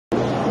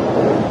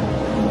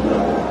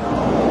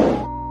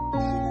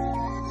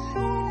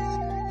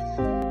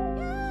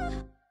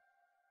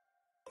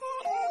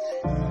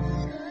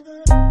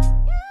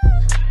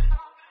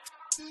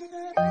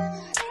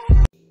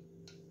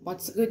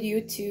What's good,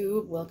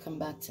 YouTube? Welcome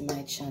back to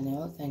my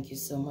channel. Thank you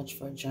so much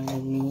for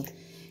joining me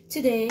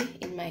today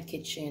in my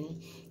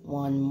kitchen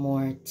one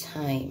more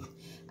time.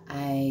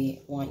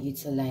 I want you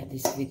to like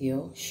this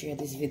video, share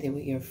this video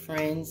with your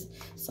friends,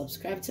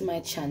 subscribe to my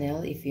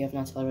channel if you have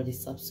not already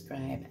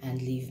subscribed,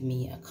 and leave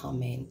me a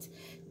comment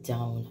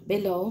down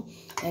below.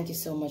 Thank you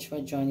so much for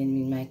joining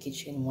me in my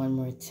kitchen one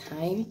more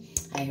time.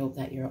 I hope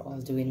that you're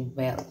all doing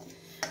well.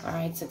 All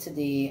right, so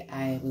today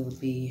I will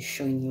be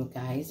showing you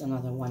guys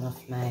another one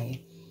of my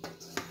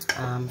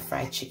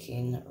fried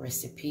chicken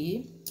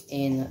recipe.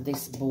 In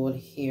this bowl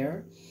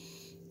here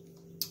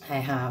I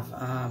have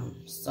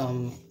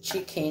some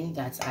chicken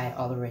that I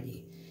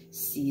already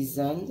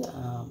seasoned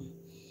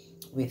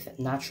with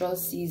natural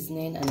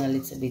seasoning and a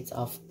little bit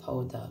of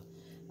powder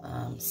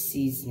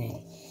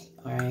seasoning.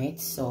 All right,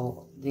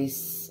 so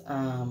this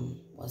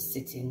was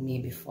sitting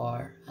maybe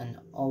for an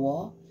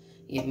hour,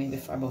 maybe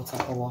for about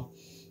an hour.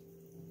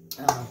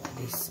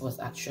 This was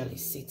actually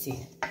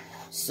sitting,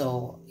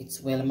 so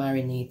it's well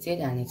marinated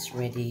and it's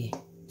ready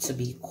to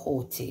be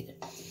coated.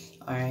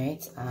 All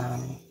right,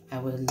 I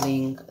will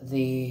link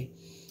the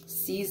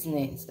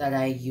seasonings that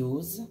I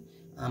use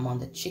on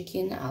the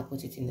chicken. I'll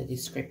put it in the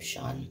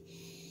description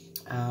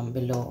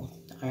below.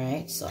 All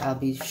right, so I'll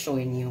be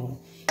showing you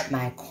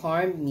my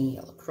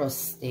cornmeal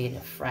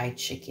crusted fried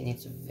chicken.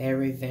 It's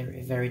very,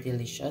 very, very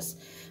delicious.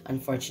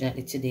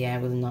 Unfortunately, today I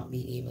will not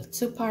be able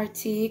to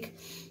partake.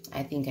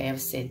 I think I have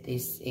said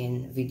this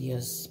in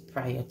videos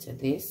prior to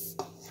this,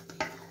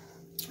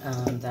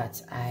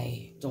 that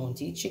I don't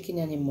eat chicken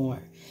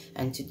anymore.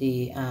 And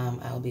today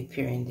I'll be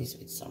pairing this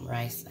with some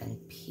rice and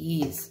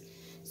peas,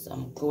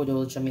 some good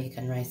old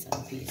Jamaican rice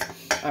and peas.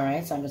 All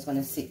right, so I'm just going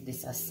to sit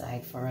this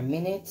aside for a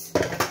minute.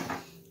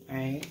 All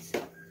right,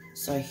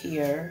 so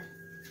here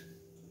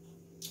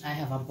I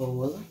have a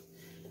bowl.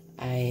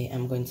 I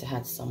am going to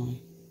add some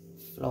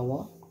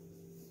flour,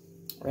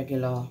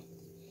 regular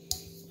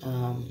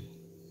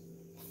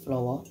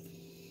flour.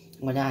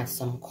 I'm going to add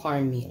some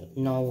cornmeal.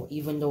 Now,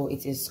 even though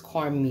it is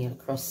cornmeal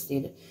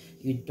crusted,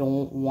 you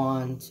don't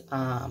want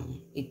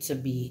it to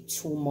be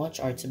too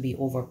much or to be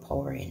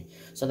overpowering.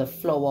 So the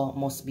flour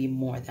must be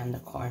more than the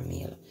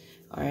cornmeal.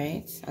 All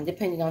right, and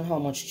depending on how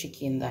much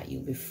chicken that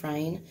you'll be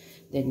frying,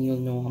 then you'll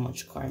know how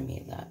much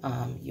cornmeal that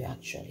you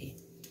actually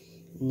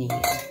need.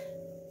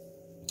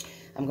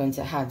 I'm going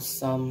to add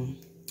some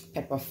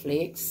pepper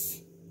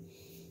flakes.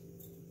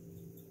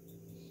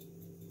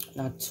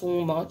 Not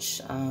too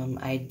much.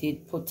 I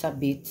did put a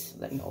bit.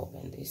 Let me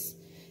open this.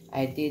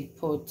 I did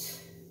put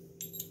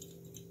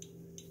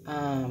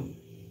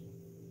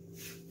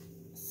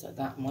so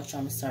that much.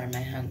 I'm sorry, my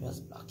hand was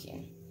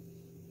blocking.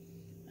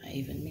 I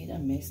even made a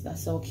mess.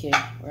 That's okay.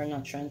 We're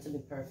not trying to be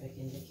perfect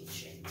in the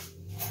kitchen.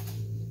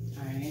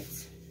 All right,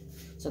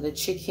 so the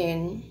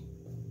chicken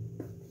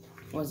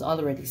was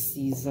already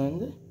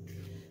seasoned.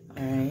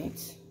 All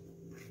right,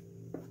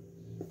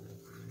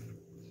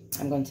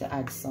 I'm going to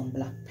add some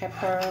black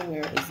pepper.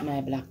 Where is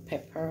my black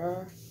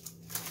pepper?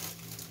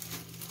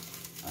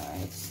 All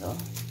right, so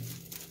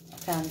I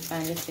can't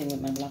find the thing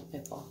with my black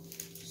pepper,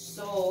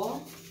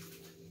 so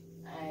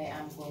I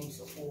am going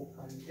to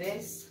open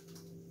this.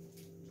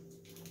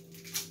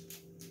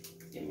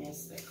 Give me a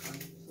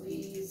second,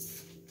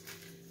 please.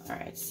 All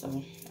right, so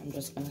I'm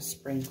just gonna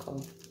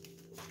sprinkle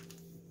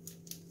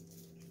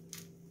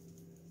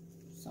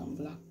some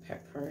black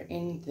pepper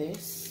in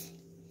this.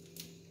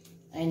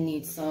 I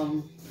need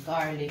some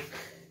garlic.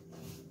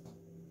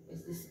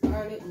 Is this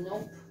garlic?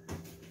 Nope.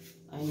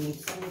 I need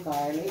some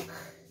garlic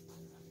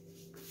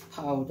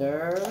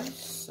powder.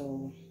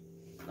 So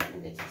let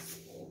me get a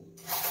spoon.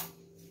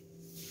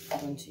 I'm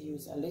going to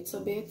use a little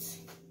bit.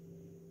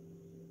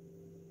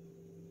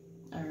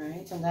 All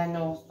right, and I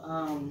know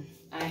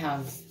I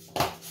have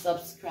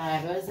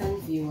subscribers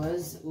and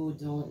viewers who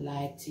don't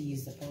like to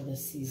use the powder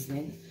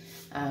seasoning.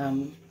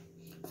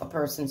 For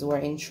persons who are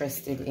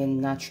interested in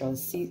natural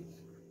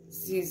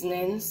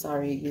seasoning,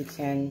 sorry, you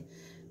can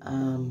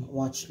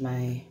watch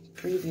my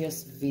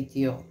previous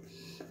video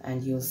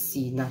and you'll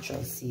see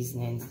natural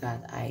seasonings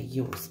that I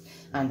use.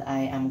 And I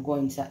am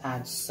going to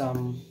add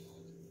some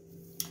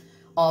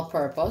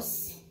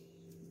all-purpose.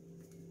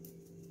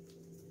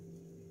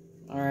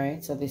 All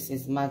right, so this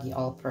is Maggi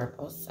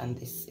all-purpose, and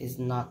this is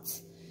not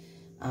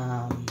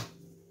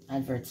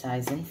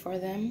advertising for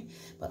them,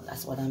 but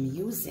that's what I'm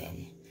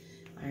using.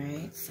 All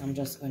right, so I'm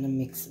just going to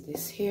mix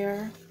this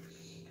here,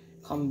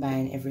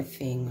 combine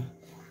everything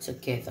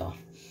together.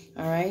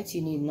 All right,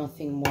 you need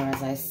nothing more.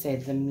 As I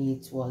said, the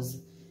meat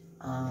was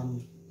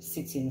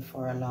sitting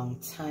for a long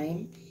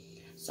time,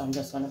 so I'm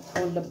just going to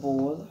pull the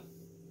bowl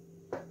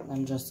and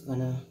I'm just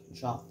going to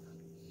drop.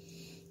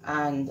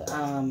 And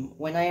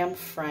when I am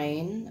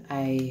frying,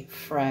 I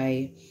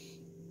fry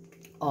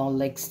all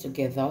legs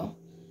together,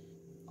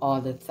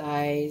 all the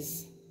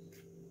thighs,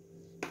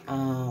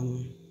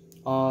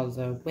 all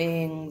the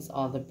wings,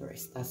 all the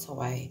breasts. That's how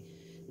I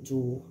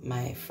do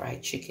my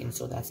fried chicken,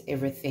 so that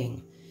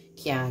everything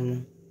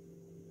can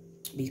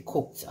be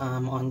cooked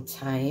on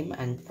time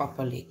and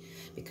properly.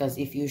 Because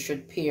if you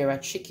should pair a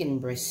chicken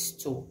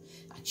breast to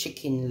a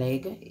chicken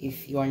leg.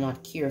 If you are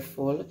not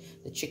careful,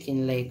 the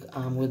chicken leg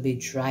will be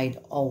dried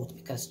out,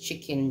 because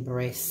chicken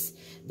breast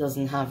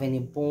doesn't have any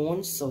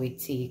bones, so it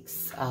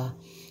takes a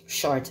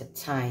shorter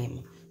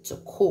time to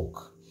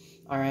cook.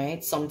 All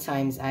right,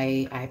 sometimes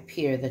I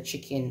pair the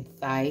chicken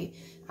thigh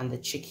and the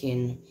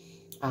chicken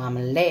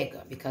leg,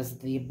 because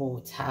they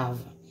both have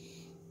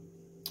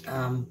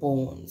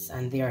bones,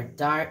 and they are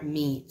dark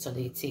meat, so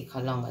they take a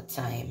longer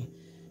time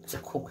to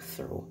cook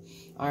through.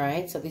 All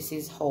right, so this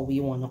is how we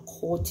want to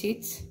coat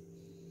it.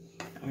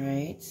 All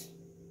right,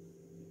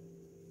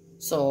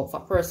 so for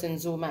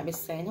persons who might be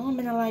saying, oh, I'm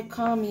gonna like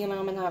cornmeal,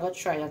 I'm gonna go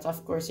try that,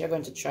 of course you're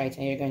going to try it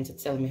and you're going to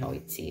tell me how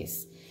it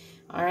tastes.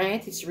 All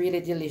right, it's really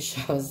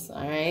delicious.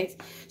 All right,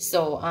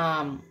 so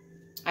I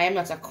am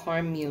not a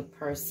cornmeal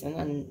person,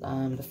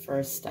 and the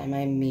first time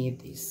I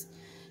made this,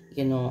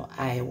 you know,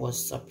 I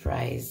was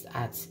surprised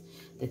at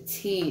the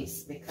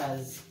taste,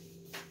 because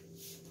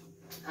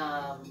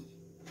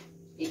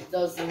it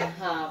doesn't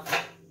have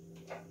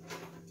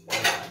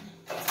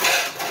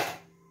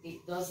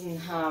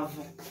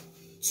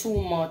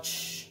too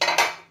much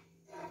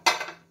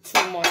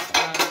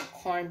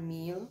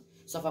cornmeal.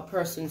 So for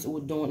persons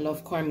who don't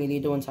love cornmeal,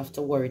 you don't have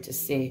to worry to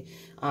say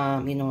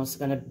you know, it's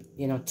gonna,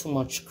 you know, too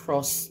much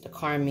crust, the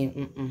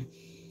cornmeal.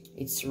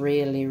 It's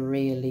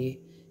really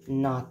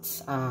not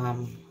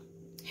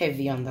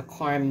heavy on the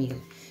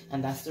cornmeal,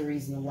 and that's the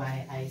reason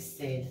why I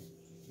said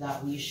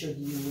that we should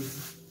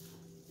use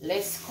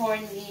less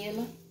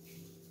cornmeal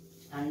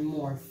and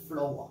more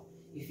flour.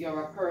 If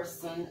you're a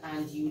person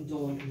and you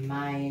don't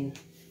mind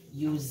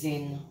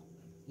using,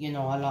 you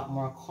know, a lot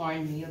more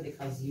cornmeal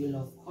because you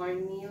love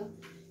cornmeal,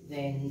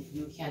 then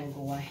you can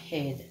go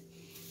ahead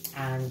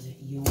and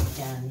you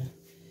can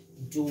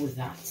do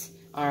that.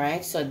 All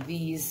right, so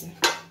these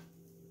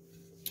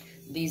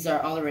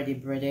are already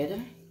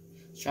breaded,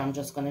 so I'm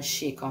just gonna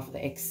shake off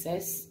the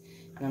excess,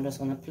 and I'm just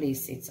gonna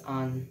place it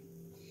on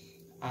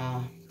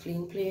a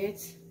clean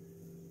plate,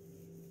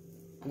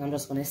 and I'm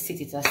just gonna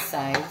sit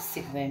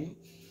them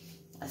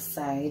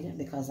aside,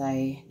 because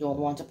I don't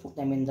want to put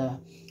them in the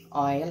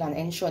oil. And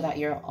ensure that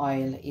your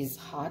oil is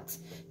hot,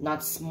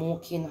 not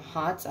smoking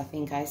hot. I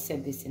think I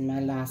said this in my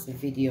last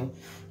video.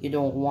 You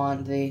don't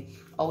want the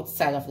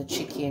outside of the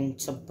chicken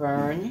to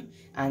burn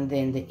and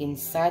then the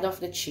inside of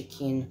the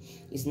chicken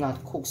is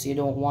not cooked. So you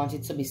don't want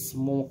it to be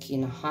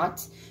smoking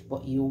hot,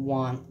 but you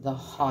want the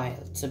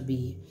oil to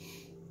be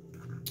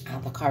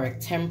at the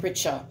correct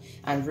temperature.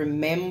 And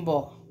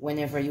remember,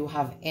 whenever you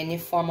have any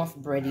form of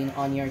breading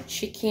on your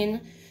chicken,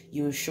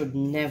 you should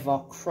never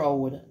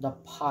crowd the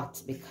pot,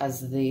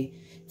 because the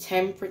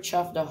temperature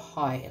of the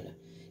oil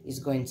is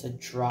going to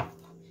drop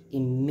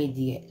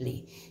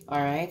immediately.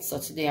 All right, so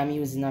today I'm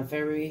using a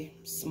very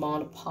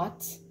small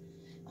pot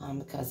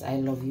because I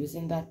love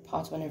using that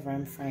pot whenever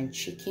I'm frying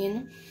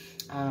chicken.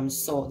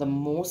 So the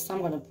most I'm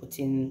going to put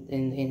in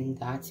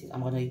that is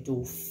I'm going to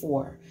do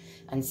 4.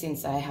 And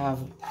since I have,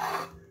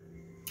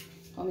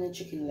 how many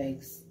chicken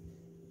legs?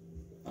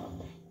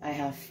 I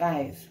have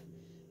 5.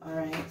 All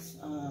right,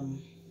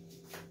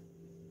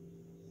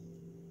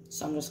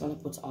 so I'm just going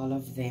to put all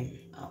of them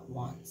at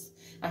once.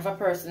 And for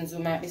persons who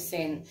might be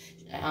saying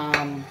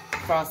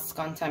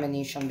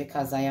cross-contamination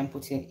because I am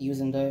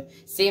using the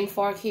same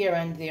fork here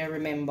and there,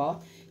 remember,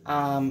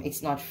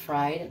 it's not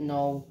fried.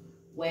 Now,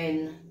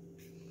 when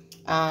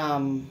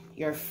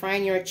you're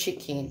frying your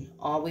chicken,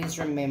 always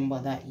remember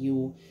that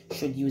you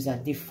should use a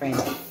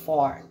different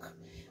fork.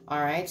 All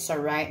right, so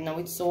right now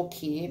it's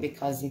okay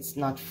because it's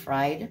not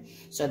fried.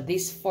 So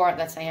this fork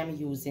that I am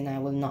using, I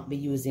will not be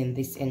using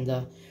this in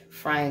the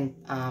frying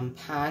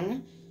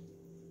pan.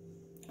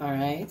 All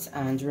right,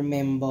 and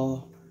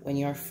remember, when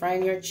you're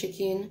frying your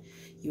chicken,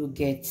 you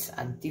get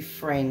a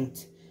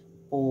different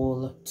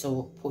bowl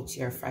to put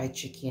your fried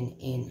chicken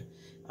in.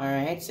 All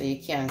right, so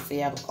you can't say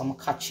you have to come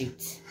catch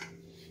it,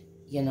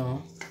 you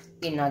know,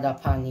 in another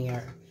pan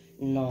here.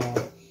 No.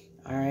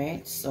 All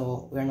right,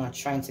 so we're not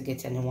trying to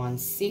get anyone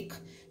sick.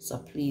 So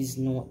please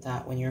note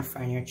that when you're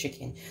frying your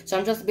chicken. So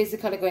I'm just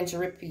basically going to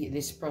repeat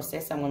this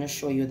process. I'm going to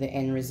show you the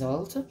end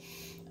result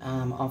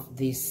of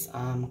this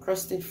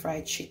crusted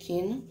fried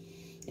chicken.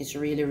 It's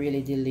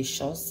really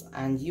delicious,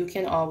 and you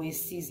can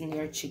always season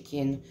your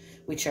chicken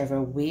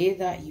whichever way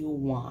that you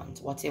want,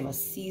 whatever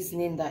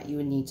seasoning that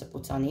you need to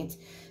put on it.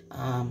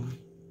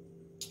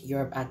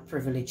 You're at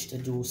privilege to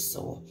do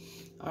so.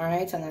 All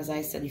right, and as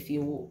I said, if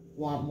you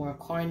want more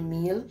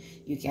cornmeal,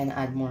 you can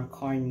add more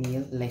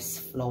cornmeal, less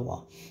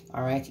flour.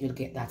 All right, you'll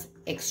get that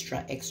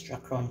extra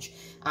crunch.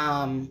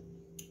 How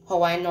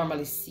I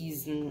normally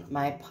season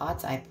my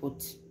pot, I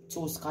put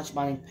 2 scotch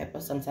bonnet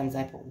peppers. Sometimes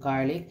I put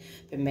garlic,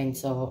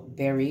 pimento,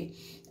 berry.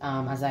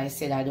 As I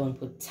said, I don't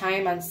put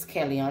thyme and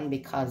scallion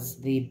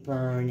because they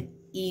burn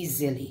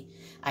easily.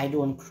 I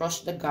don't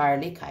crush the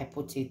garlic. I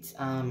put it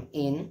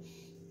in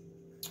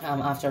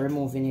after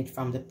removing it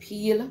from the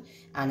peel,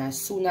 and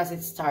as soon as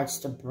it starts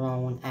to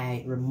brown,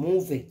 I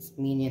remove it,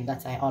 meaning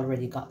that I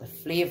already got the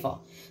flavor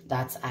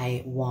that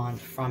I want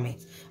from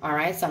it. All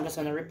right, so I'm just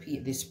going to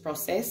repeat this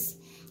process,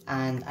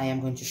 and I am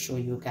going to show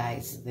you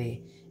guys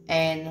the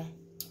end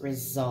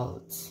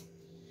result.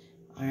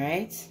 All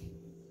right,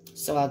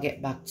 so I'll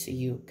get back to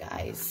you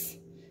guys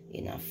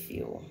in a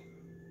few.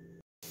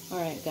 All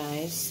right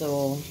guys,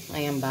 so I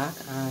am back.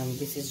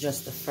 This is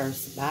just the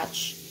first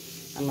batch.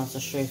 I'm not so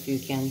sure if you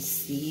can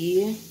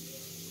see.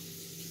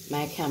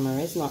 My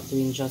camera is not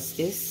doing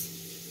justice,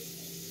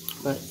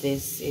 but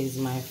this is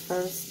my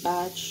first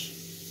batch,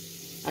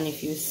 and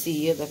if you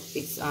see that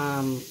it's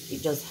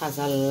it just has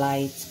a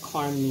light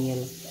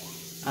cornmeal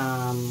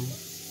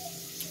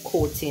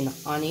coating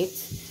on it.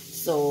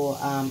 So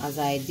as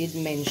I did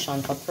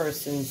mention, for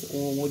persons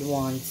who would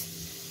want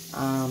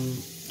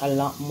a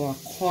lot more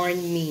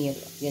cornmeal,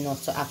 you know,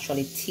 to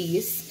actually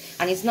taste,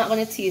 and it's not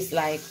going to taste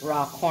like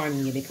raw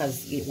cornmeal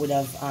because it would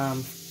have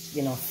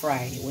you know,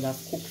 fried, it would have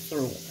cooked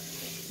through.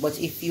 But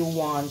if you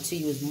want to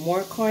use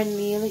more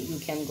cornmeal, you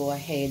can go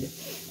ahead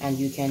and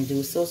you can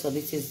do so. So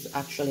this is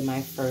actually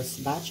my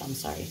first batch, I'm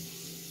sorry,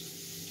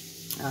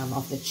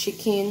 of the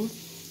chicken.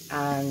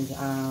 And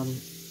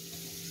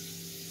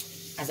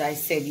as I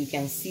said, you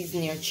can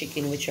season your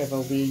chicken whichever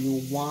way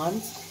you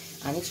want,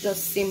 and it's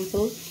just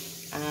simple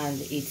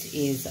and it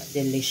is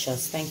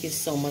delicious. Thank you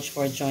so much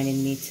for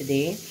joining me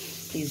today.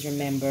 Please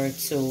remember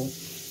to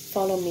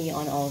follow me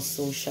on all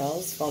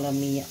socials. Follow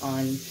me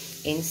on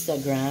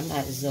Instagram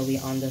at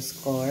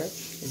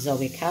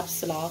Zoe_Zoe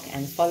caps lock,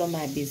 and follow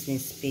my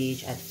business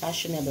page at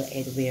Fashionable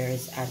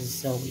Headwears at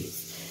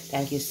Zoe's.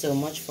 Thank you so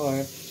much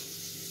for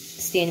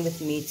staying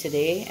with me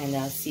today, and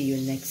I'll see you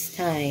next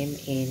time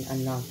in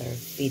another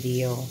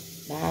video.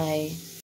 Bye.